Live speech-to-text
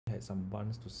had some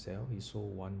buns to sell. He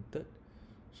sold 1/3.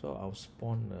 So I'll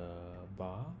spawn a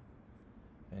bar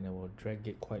and I will drag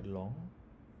it quite long,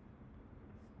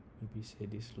 maybe say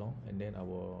this long, and then I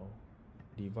will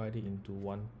divide it into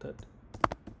 1/3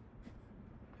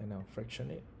 and I'll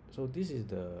fraction it. So this is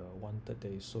the 1/3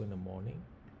 that is sold in the morning.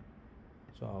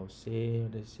 So I'll say,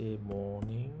 let's say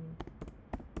morning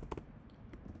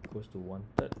equals to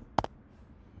 1/3.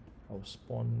 I'll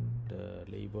spawn the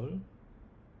label.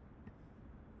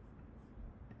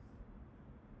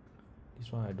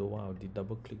 This one I don't want, I'll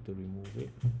double click to remove it.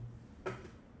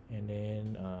 And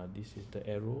then this is the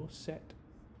arrow set.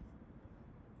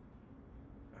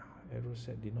 Arrow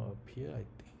set did not appear, I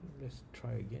think. Let's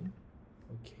try again.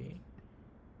 Okay.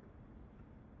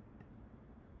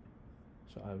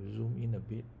 So I'll zoom in a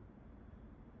bit.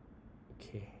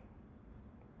 Okay.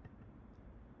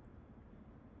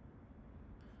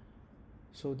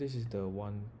 So this is the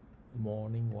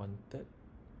morning 1/3.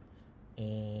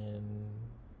 And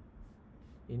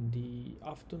in the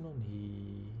afternoon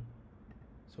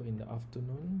in the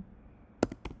afternoon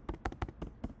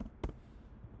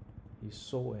he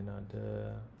sold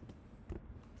another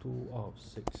 2 out of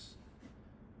 6,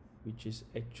 which is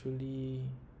actually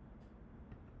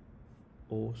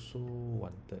also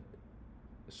 1/3.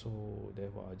 So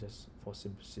therefore I just, for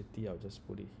simplicity, I'll just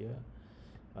put it here.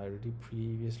 I already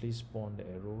previously spawned the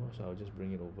arrow, so I'll just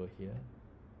bring it over here.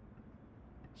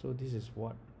 So this is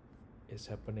what is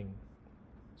happening.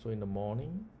 So in the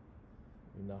morning,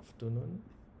 in the afternoon,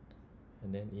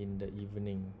 and then in the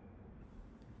evening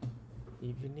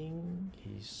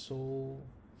he sold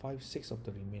 5/6 of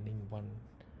the remaining one.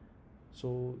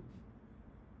 So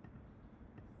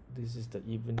this is the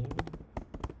evening,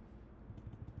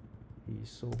 he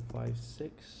sold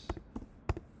 5/6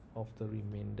 of the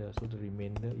remainder. So the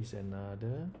remainder is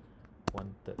another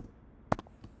 1/3.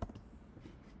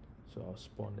 So I'll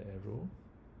spawn the arrow,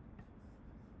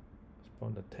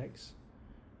 spawn the text,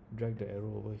 drag the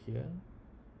arrow over here.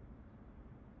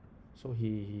 So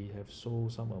he have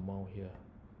sold some amount here.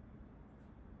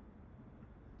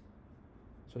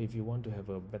 So if you want to have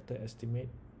a better estimate,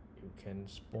 you can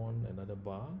spawn another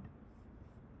bar,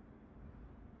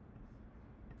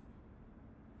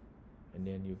 and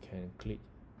then you can click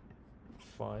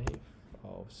 5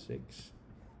 out of 6,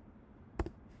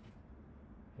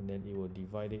 and then it will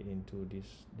divide it into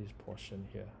this portion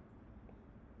here.